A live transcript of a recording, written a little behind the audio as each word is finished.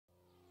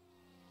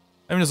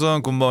はい、皆さ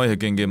ん、こんばんは。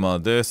100円ゲーマ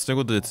ーです。という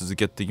ことで、続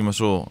きやっていきま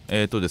しょう。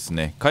です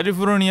ね、カリ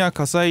フォルニア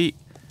火災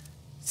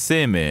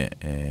生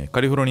命、カ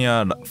リフォルニ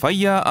アファ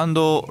イヤ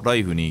ーラ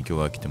イフに今日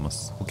は来てま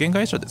す。保険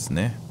会社です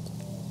ね。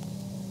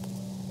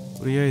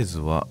とりあえず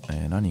は、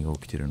何が起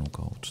きてるの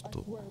かをちょっと、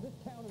こ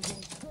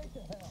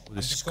こ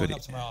でしっかり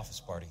把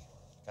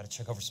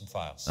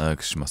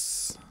握しま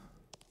す。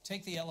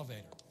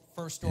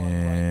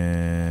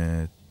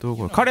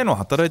これ彼の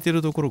働いて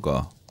るところ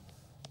か。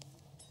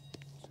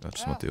ち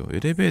ょっと待ってよ。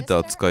エレベータ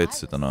ー使えって言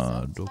ってた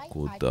な。ど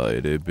こだ、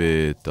エレ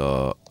ベータ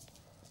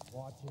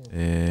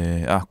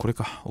ー。あ、これ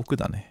か。奥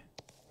だね。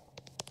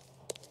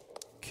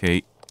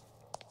OK。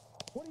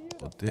こ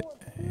こで、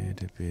エ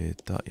レベ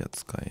ーター、いや、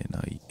使え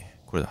ない。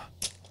これだ。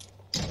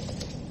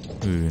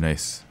ナイ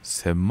ス。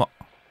狭っ。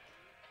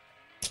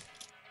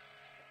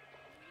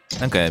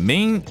なんか、メ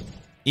イン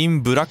イ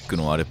ンブラック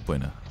のあれっぽい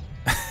な。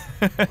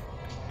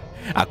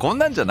あ、こん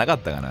なんじゃなか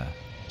ったかな。ちょっ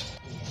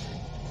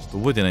と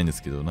覚えてないんで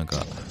すけど、なん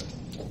か、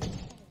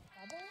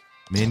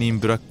メインイン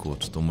ブラックを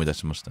ちょっと思い出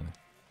しましたね。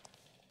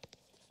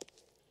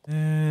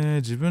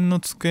自分の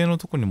机の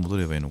とこに戻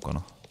ればいいのかな。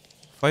フ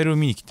ァイルを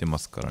見に来てま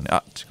すからね。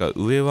あ、違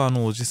う。上は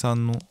おじさ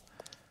んの、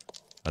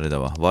あれだ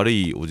わ。悪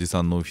いおじ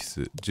さんのオフィ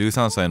ス。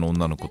13歳の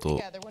女の子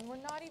と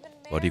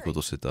悪いこ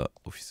としてた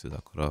オフィスだ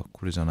から、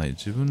これじゃない。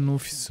自分のオ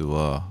フィス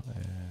は、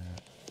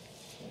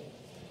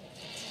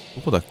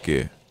どこだっ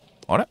け？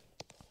あれ？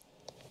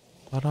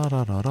あら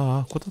らら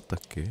ら、ここだったっ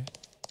け？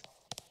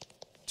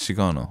違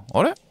うな。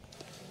あれ？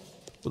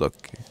どこだっ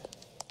け？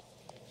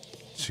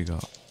違う。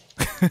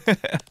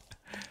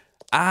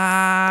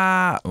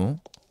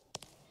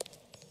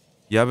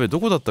やべえ、ど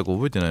こだったか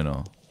覚えてない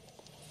な。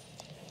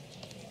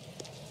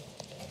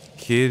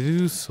ケ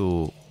ル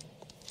ソ。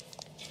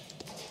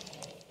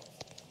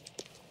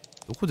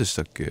どこでし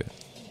たっけ？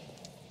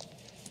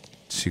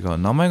違う。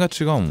名前が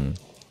違うもん。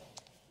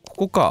こ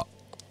こか。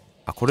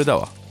あ、これだ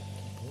わ。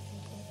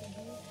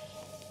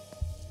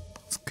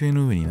机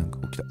の上になんか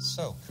起きた。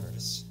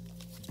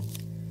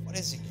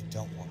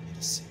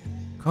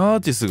カー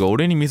ティスが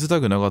俺に見せた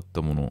くなかっ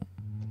たもの。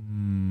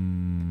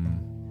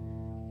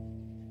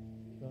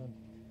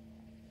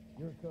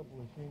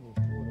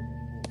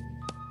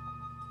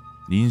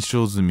臨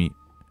床済み。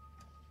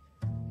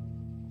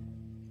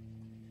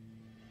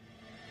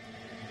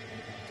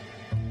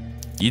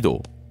緯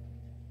度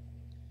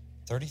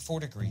？34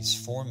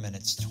 degrees 4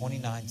 minutes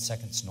 29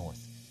 seconds north.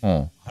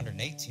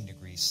 118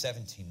 degrees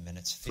 17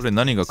 minutes. それ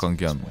何が関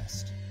係あるの？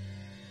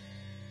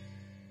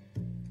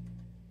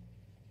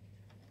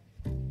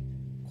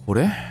こ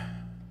れ？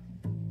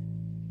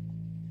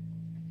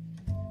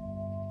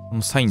こ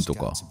のサインと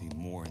か。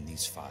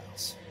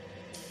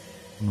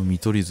この見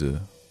取り図。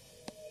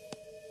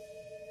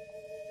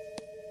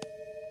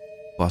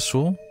場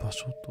所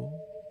と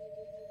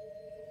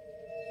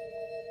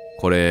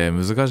これ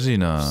難しい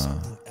な。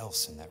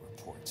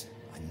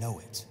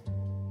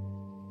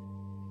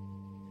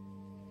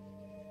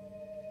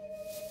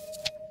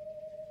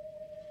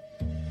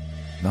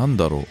なん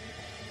だろう。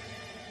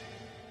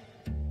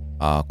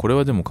あー、これ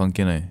はでも関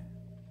係ない。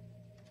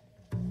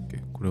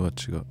これは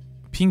違う。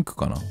ピンク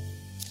かな。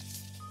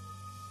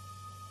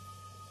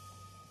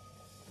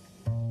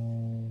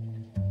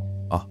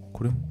あ、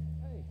これも。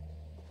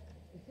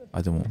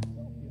あ、でも。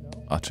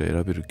あ、じゃあ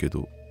選べるけ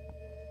ど。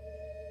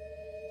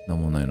な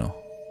んもないな。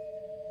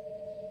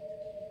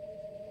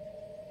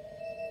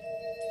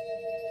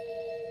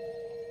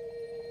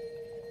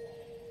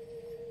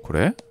こ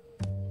れ？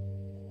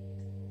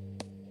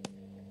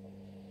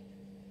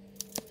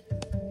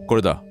こ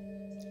れだ。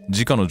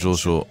時価の上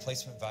昇。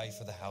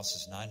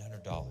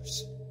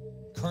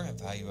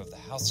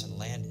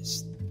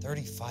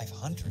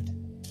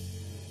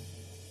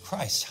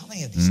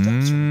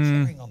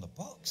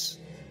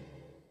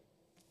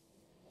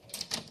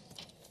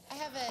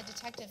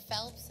Detective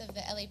Phelps of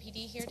the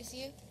LAPD here to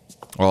see you.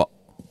 Oh.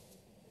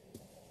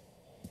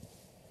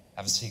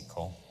 Have a seat,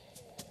 Cole.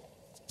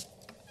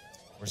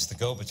 Where's the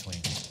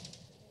go-between?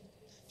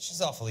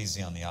 She's awful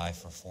easy on the eye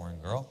for a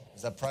foreign girl.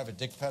 Does that private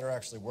dick petter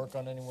actually work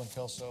on anyone,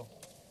 Kelso?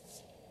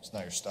 It's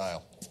not your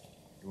style.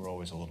 You were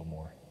always a little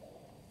more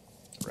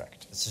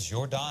direct. This is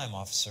your dime,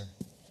 officer.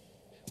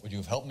 Would you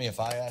have helped me if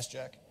I asked,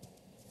 Jack?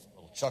 A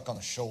little chuck on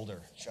the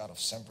shoulder, shot of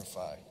Semper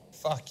Fi.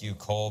 Fuck you,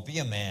 Cole. Be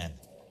a man.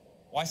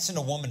 Why send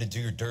a woman to do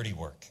your dirty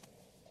work?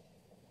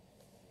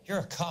 You're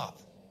a cop.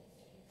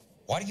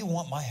 Why do you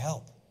want my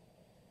help?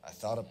 I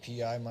thought a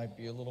PI might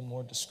be a little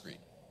more discreet.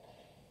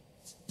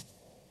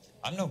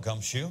 I'm no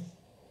gumshoe.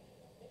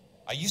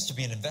 I used to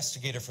be an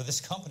investigator for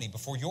this company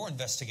before your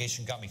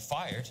investigation got me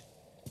fired.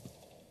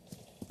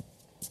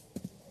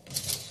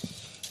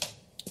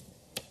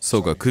 そ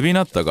うか、クビに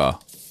なったが。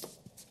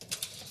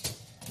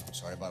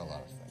Sorry about a lot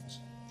of things.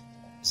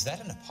 Is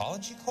that an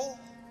apology, Cole?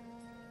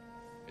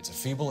 It's a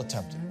feeble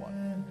attempt at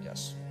one,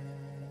 yes.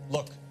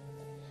 Look,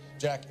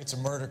 Jack, it's a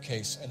murder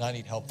case, and I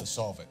need help to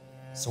solve it.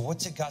 So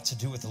what's it got to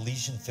do with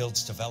Elysian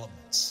Fields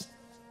developments?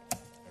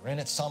 They're in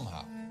it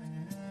somehow.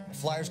 The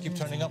flyers keep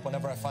turning up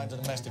whenever I find a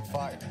domestic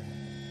fire.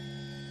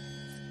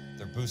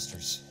 They're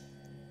boosters.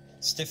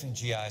 stiffing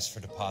GIs for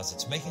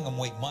deposits, making them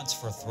wait months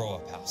for a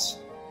throw-up house.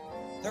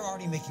 They're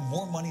already making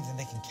more money than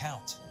they can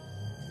count.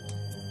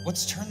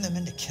 What's turned them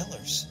into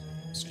killers?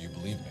 So you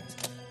believe me?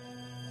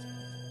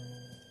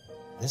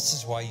 This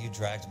is why you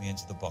dragged me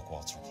into the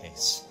Buckwalter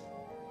case.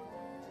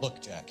 Look,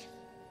 Jack,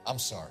 I'm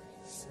sorry.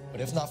 But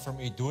if not for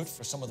me, do it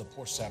for some of the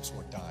poor saps who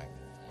are dying.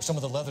 Or some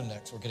of the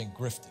leathernecks who are getting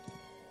grifted.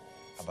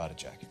 How about it,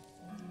 Jack?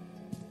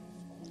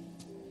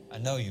 I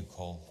know you,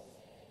 Cole.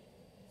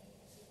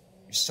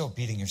 You're still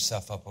beating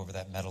yourself up over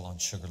that medal on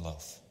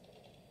Sugarloaf.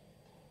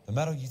 The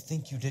medal you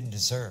think you didn't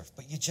deserve,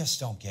 but you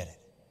just don't get it.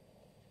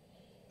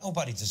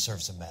 Nobody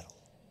deserves a medal.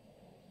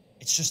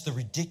 It's just the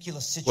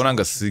ridiculous situation. これなん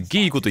かすっげ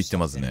えいいこと言って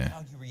ますね。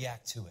 How you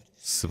react to it.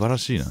 素晴ら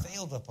しいな。 You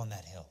failed up on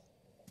that hill.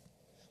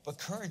 But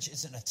courage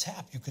isn't a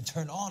tap you can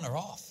turn on or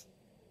off.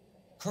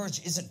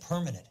 Courage isn't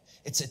permanent.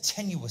 It's a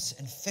tenuous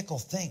and fickle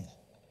thing.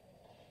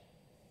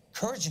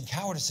 Courage and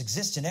cowardice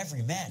exist in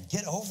every man.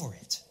 Get over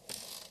it.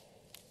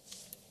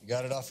 You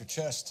got it off your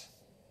chest.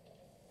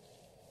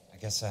 I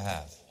guess I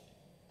have.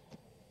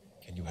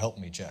 Can you help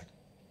me, Jack?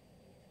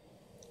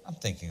 I'm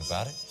thinking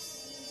about it.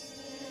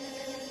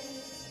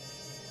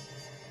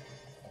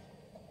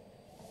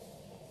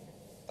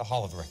 The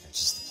Hall of Records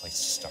is the place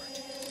to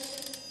start.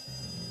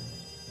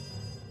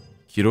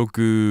 記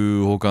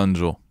録保管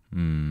所。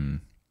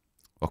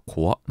あ、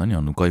怖っ。何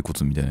あの骸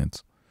骨みたいなや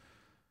つ。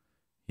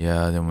い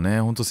やーでもね、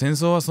ほんと戦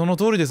争はその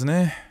通りです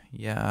ね。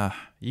いや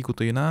ー、いいこ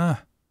と言う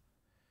な。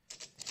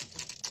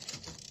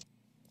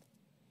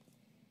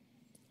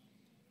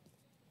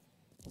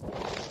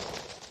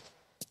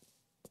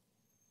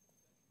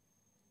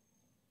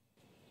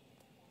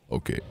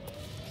OK。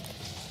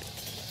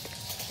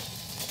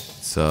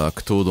さあ、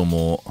悪党ど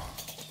も、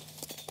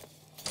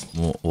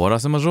もう終わら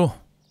せましょう。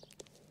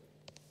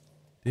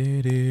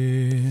でれ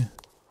ー。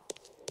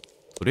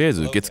とりあえ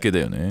ず受付だ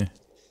よね。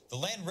The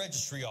Land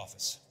Registry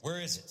Office. Where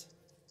is it?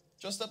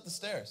 Just up the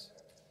stairs.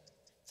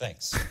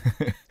 Thanks.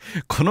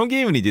 この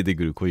ゲームに出て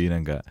くるこういうな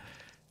んか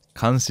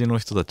監視の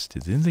人たちって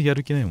全然や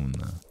る気ないもん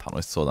な。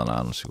楽しそうだな、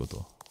あの仕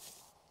事。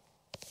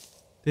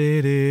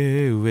で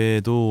れー、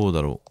上どう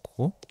だろう。こ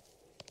こ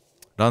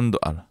ランド、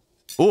あら。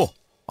お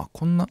あ、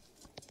こんな。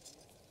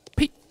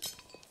ペイ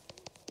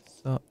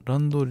さあ、ラ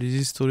ンドレ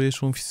ジストレーシ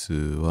ョンオフィス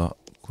は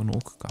この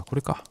奥か。こ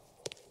れか。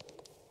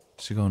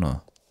違う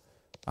な。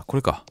あ、こ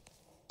れか。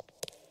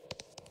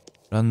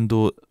ラン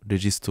ドレ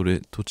ジスト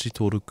レ土地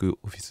登録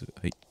オフィス。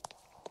はい。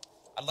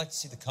I'd like to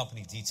see the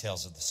company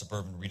details of the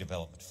Suburban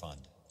Redevelopment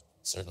Fund.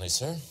 Certainly,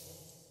 sir.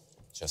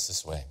 Just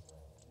this way.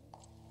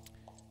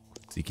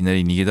 いきな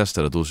り逃げ出し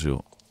たらどうしよ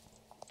う。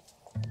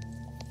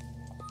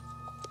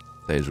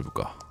大丈夫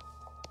か。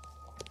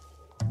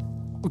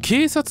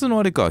警察の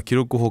あれか。記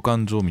録保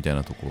管所みたい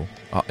なところ。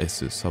あ、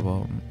S、サバ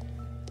ン。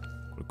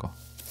これか。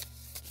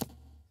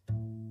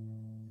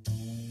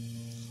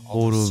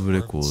ホールオブ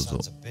レコード。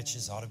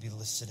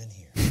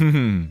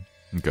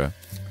OK。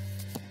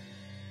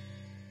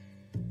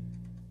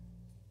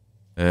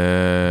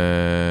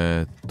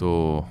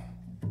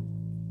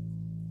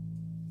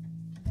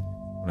こ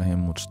の辺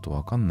もちょっと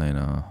わかんない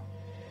な。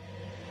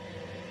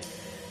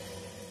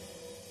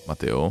待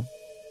てよ。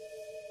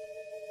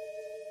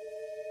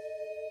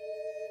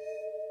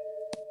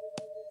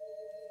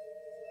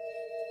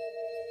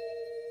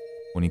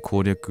ここに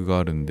攻略が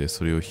あるんで、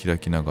それを開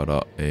きなが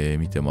ら、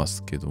見てま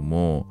すけど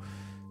も、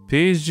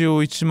ページ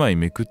を1枚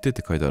めくってっ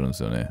て書いてあるんで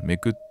すよね。め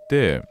くっ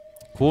て、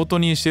コート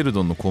ニー・シェル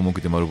ドンの項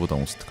目で丸ボタン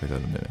を押すって書いてあ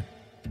るんでね。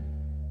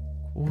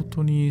コー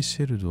トニー・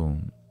シェルド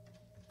ン。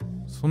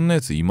そんな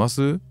やついま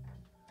す？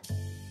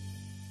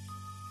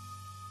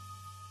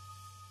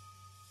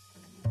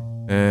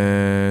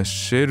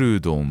シェ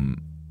ルド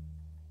ン。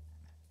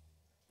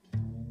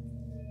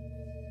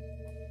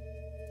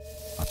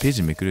あ、ペー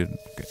ジめくれるの？ OK。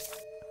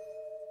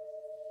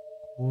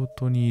コー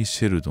トニー・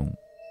シェルドン。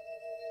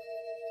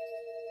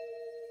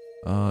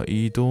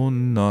I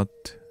don't not。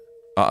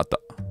あ、あった。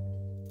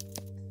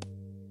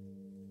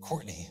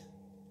Courtney,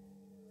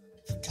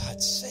 for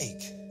God's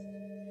sake,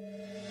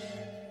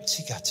 what's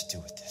he got to do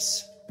with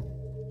this?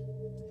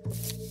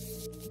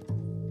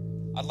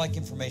 I'd like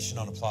information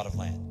on a plot of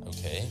land.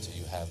 Okay, do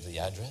you have the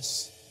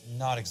address?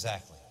 Not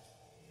exactly.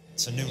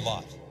 It's a new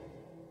lot.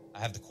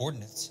 I have the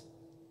coordinates.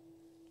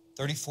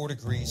 34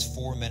 degrees,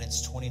 4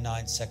 minutes,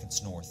 29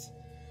 seconds north.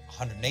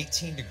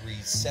 118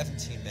 degrees,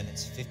 17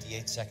 minutes,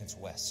 58 seconds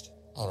west.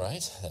 All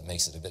right, that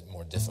makes it a bit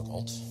more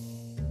difficult.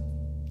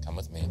 Come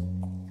with me.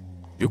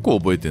 よく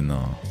覚えてん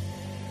な。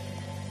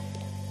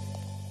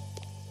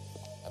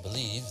I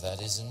believe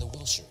that is in the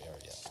Wilshire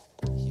area.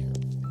 Here.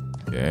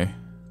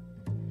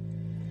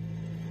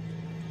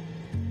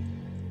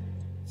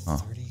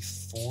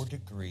 OK。34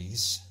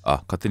 degrees.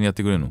 あ、勝手にやっ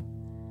てくれるの？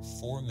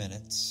 4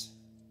 minutes,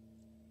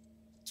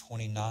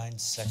 29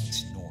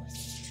 seconds north.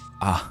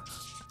 あ、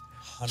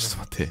ちょっと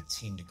待って。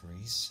 118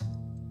 degrees.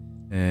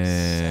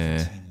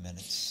 17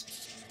 minutes.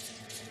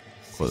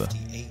 こうだ。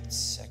 58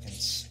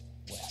 seconds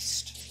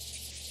west.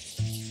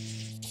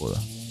 こうだ。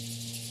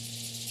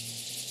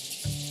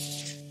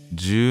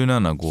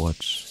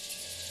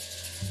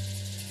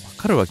1758。わ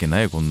かるわけ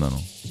ないこんなの。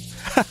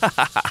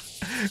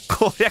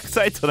攻略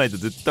サイトないと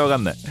絶対わか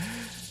んない。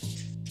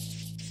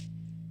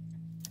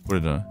こ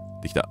れだな。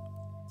できた。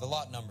The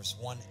lot number's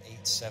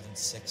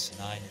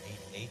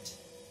 1876988.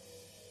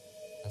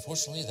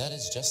 Unfortunately, that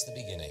is just the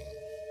beginning.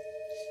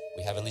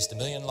 We have at least 1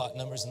 million lot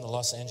numbers in the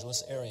Los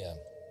Angeles area.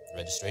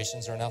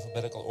 Registrations are in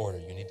alphabetical order.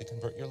 You need to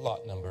convert your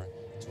lot number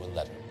to a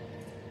letter.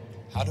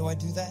 How do I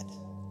do that?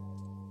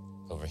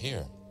 Over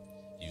here,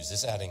 use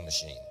this adding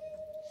machine.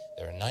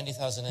 There are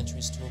 90,000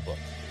 entries to a book.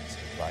 So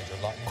divide your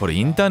lot これ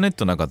インターネッ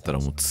トなかったら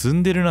もう積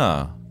んでる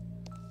な。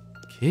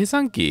計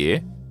算機？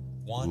ち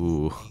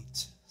ょっ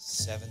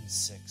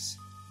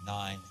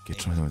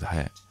と待って、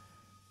早い。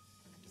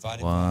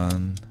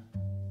1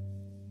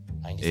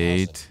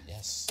 8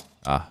 Yes.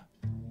 あ、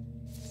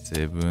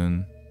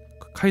7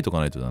書いとか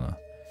ないとだな。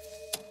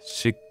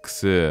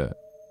6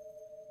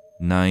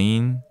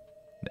 9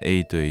 8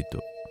 8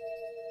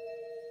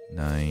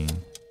 9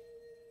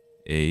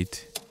 8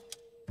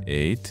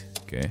 8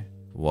 OK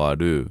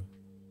割る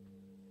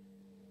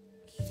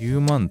9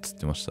万っつっ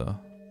てました。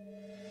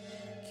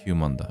9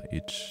万だ。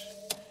1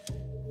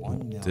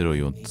 0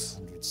 4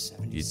つ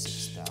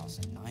1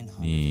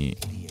 2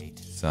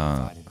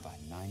 3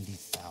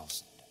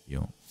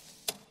 4 OK。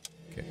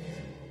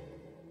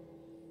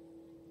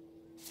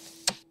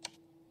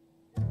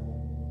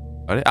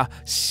あれ、あ、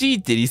C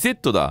ってリセッ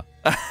トだ。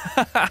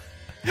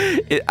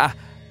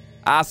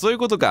そういう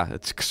ことか。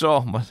畜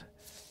生。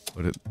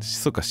俺、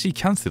そうか、C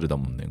キャンセルだ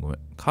もんね。ごめん。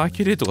カー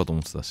キュレートかと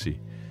思ってたし。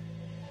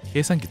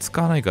計算機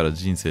使わないから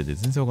人生で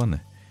全然わかんな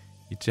い。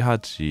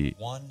18、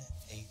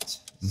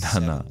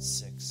7、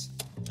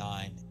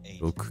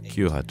6、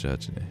9、8、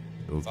8ね。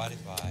6、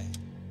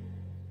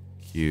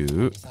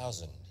9、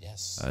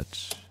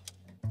8、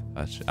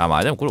8。あ、ま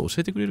あでもこれ教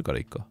えてくれるから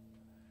いいか。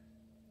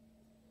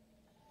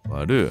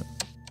割る、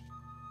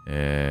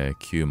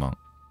9万。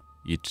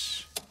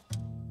1、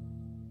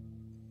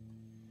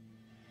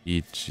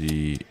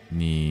1、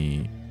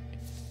2、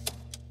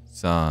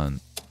3、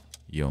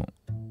4。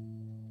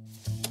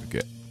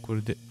OK。こ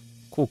れで、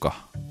こう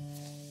か。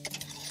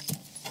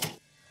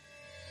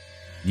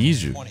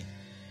20。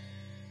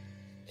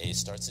A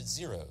starts at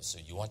 0, so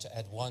you want to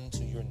add 1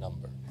 to your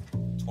number.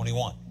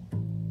 21.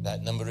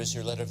 That number is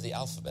your letter of the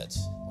alphabet.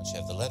 Once you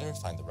have the letter,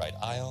 find the right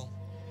aisle,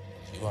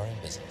 and you are in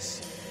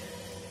business.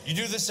 You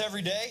do this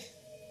every day?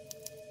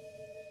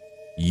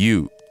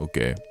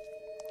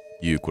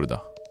 U。OK。U これ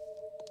だ。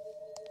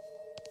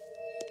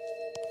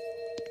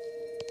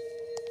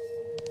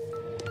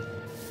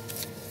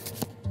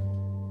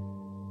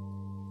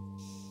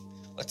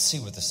Let's see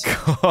what this is.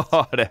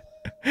 これ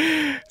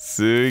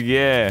すげ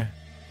え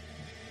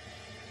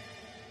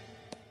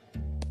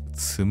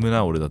積む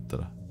な俺だった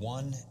ら。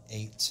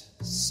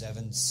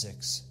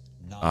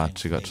あ、違う、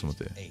ちょっと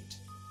待って。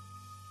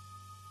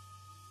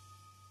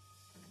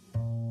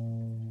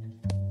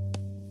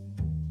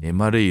エ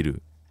マレイ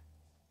ル。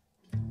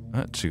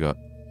あ、違う。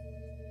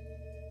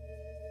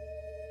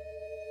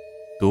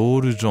ド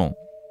ールジョン。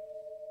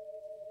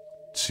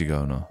違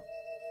うな。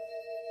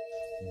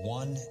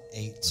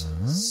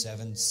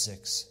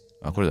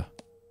あ、これだ。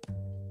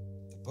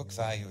The book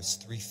value is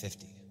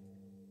 $350.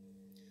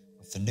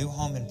 With the new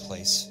home in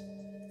place,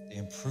 the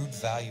improved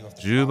value of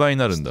the 10倍に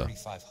なるんだ。 $3,500.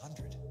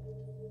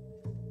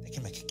 They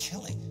can make a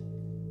killing.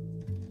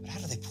 But how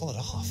do they pull it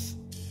off?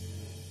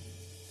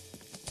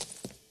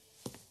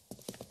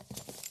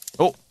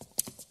 お、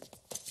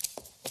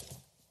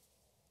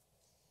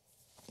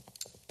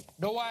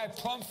Know why I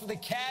plumbed for the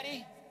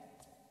caddy?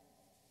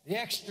 The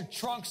extra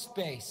trunk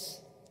space.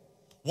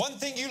 One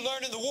thing you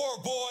learn in the war,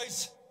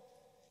 boys.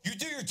 You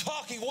do your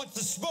talking once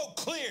the smoke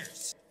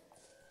clears.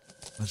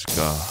 マジ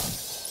か。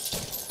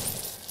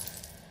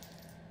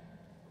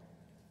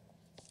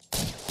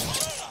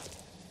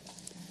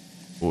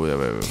お、や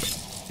ばいやばいやばい。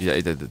いや、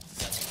痛い痛い。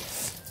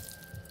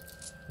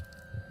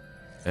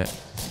え、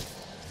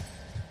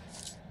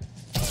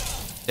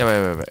やばい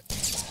やばいやばい。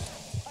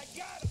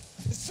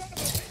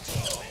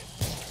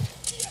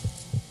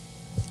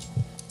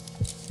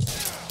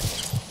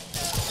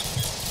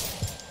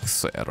ク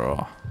ソや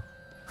ろ。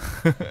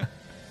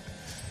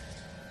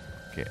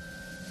OK。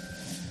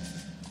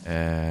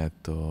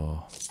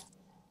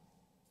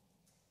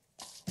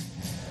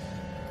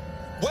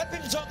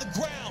Weapons on the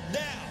ground now.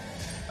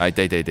 あ、い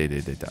たいたいたいた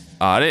いたいた。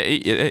あ、あれ、い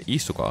い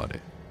人か、あれ。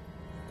こ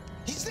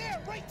He's there,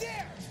 right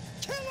there.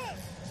 Kill him. っ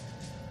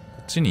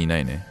ちにいな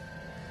いね。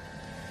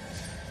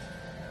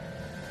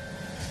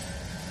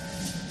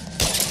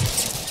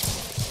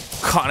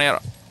この野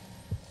郎。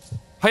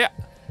早っ。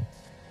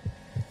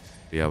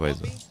やばい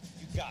ぞ。 You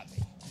got me.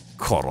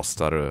 殺し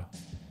たる。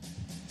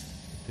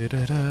でら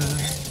ら。ち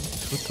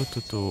ょっ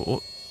と、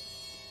お。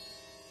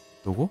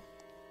どこ？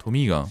ト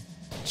ミーガン？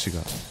違う。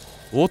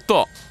おっ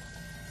と。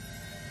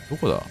ど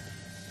こだ？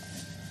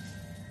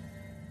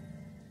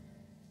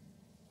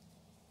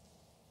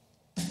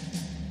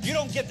 You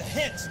don't get the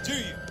hints, do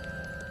you?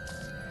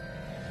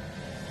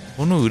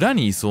 この裏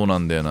にいそうな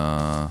んだよ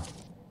な。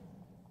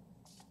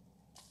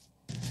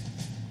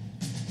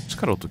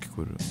力音聞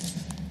こえる。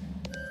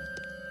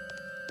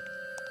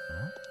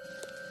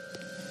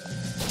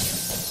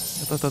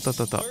たたた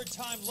たた。 Third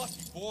time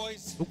lucky,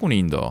 boys. どこに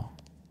いんだ。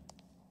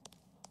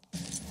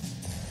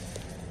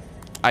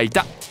あ、い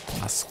た。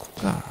あそこ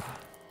か。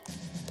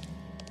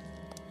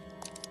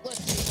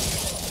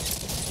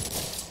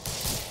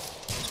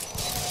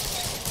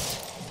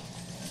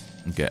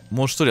オッケー。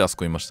もう一人あそ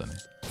こいましたね。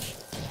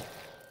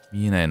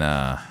見えない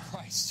な。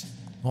 Christ.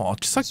 あっ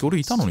ちさっき俺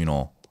いたのにな。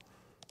行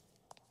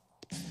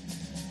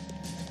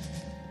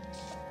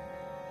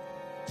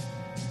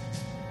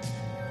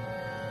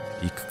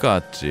くか、あ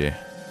っち。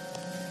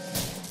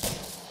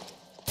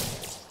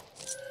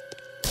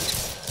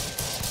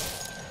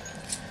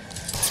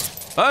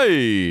は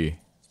い。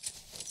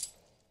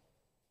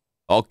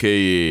オッ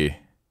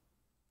ケ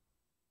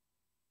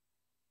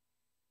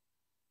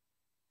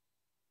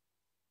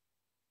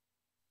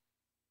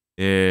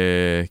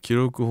ー。記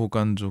録保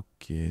管ジョッ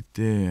キー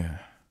で。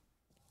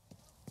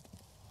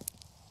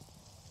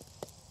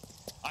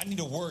I need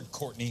a word,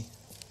 Courtney.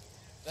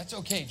 That's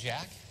okay,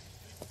 Jack.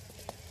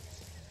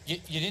 You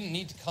didn't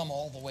need to come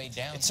all the way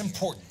down. It's here.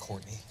 important,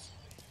 Courtney.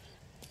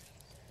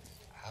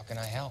 How can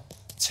I help?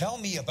 Tell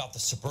me about the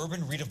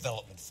Suburban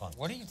Redevelopment Fund.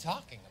 What are you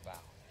talking about?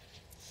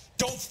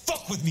 Don't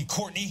fuck with me,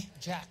 Courtney!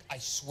 Jack, I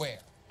swear,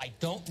 I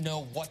don't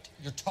know what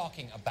you're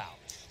talking about.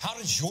 How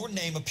does your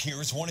name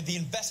appear as one of the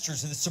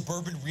investors in the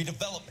Suburban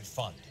Redevelopment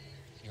Fund?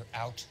 You're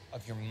out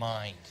of your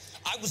mind.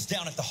 I was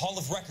down at the Hall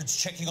of Records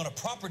checking on a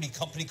property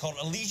company called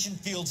Elysian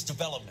Fields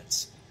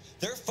Developments.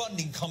 Their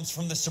funding comes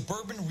from the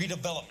Suburban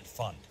Redevelopment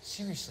Fund.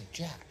 Seriously,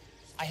 Jack,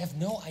 I have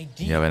no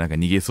idea. やばい、なんか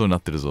逃げそうにな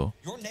ってるぞ。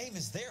 Your name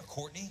is there,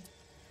 Courtney,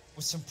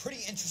 with some pretty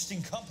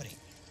interesting company.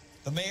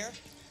 The mayor,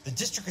 the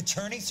district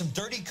attorney, some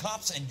dirty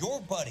cops, and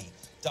your buddy,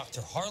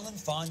 Dr. Harlan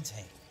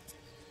Fontaine.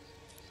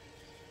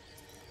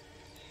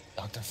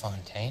 Dr.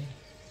 Fontaine?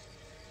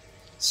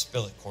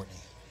 Spill it, Courtney.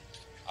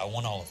 I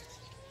want all of it.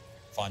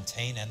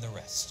 Fontaine and the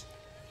rest.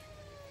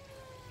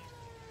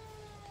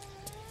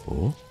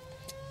 お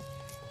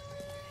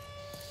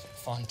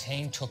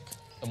Fontaine took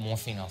the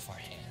morphine off our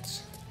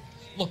hands.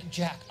 Look,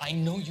 Jack, I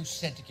know you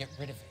said to get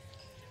rid of it,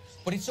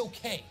 but it's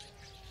okay.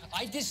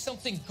 I did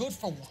something good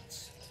for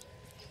once.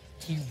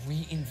 He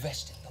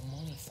reinvested the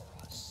money for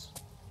us.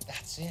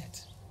 That's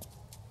it.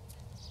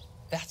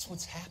 That's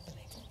what's happening.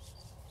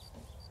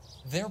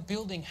 They're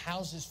building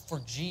houses for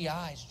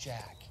GIs,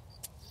 Jack.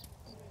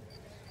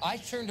 I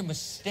turned a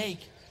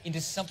mistake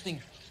into something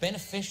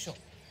beneficial.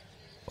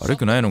 悪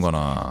くないのか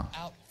な。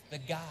 Out the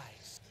guys.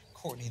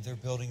 Courtney, they're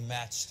building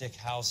matchstick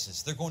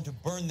houses. They're going to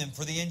burn them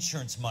for the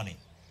insurance money.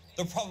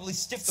 They'll probably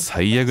stiff the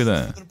最悪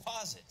だ。 for the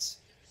deposits.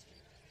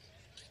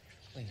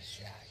 Please,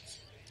 Jack.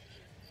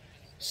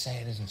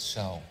 Say it isn't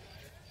so.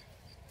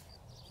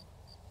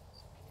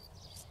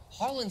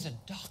 Harlan's a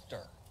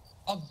doctor.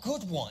 A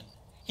good one.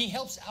 He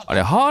helps out. あ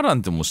れ、ハーラン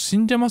ってもう死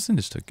んでません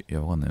でしたっけ。い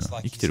や、わかんない It's な。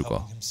 like 生きて he's るか。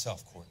 helping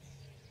himself, Courtney.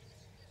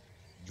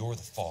 You're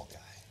the fall guy.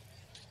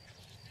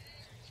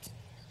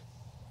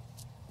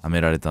 はめ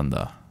られたん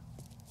だ。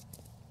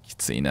き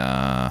つい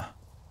な。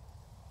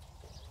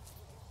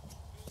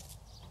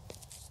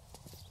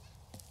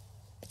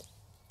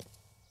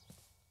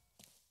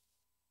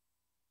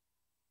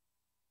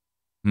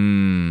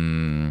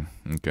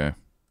OK。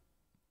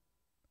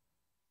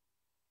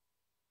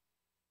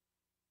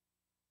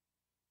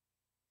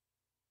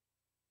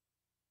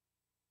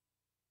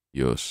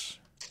よし。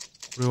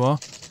これは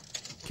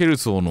ケル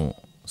ソーの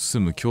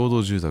住む共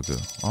同住宅。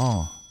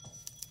ああ。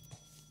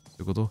そ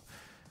ういうこと。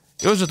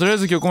よし、じゃあとりあえ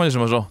ず今日ここまでし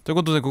ましょう。という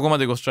ことで、ここま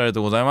でご視聴ありがと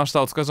うございまし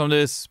た。お疲れ様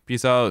です。ピー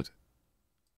スアウト。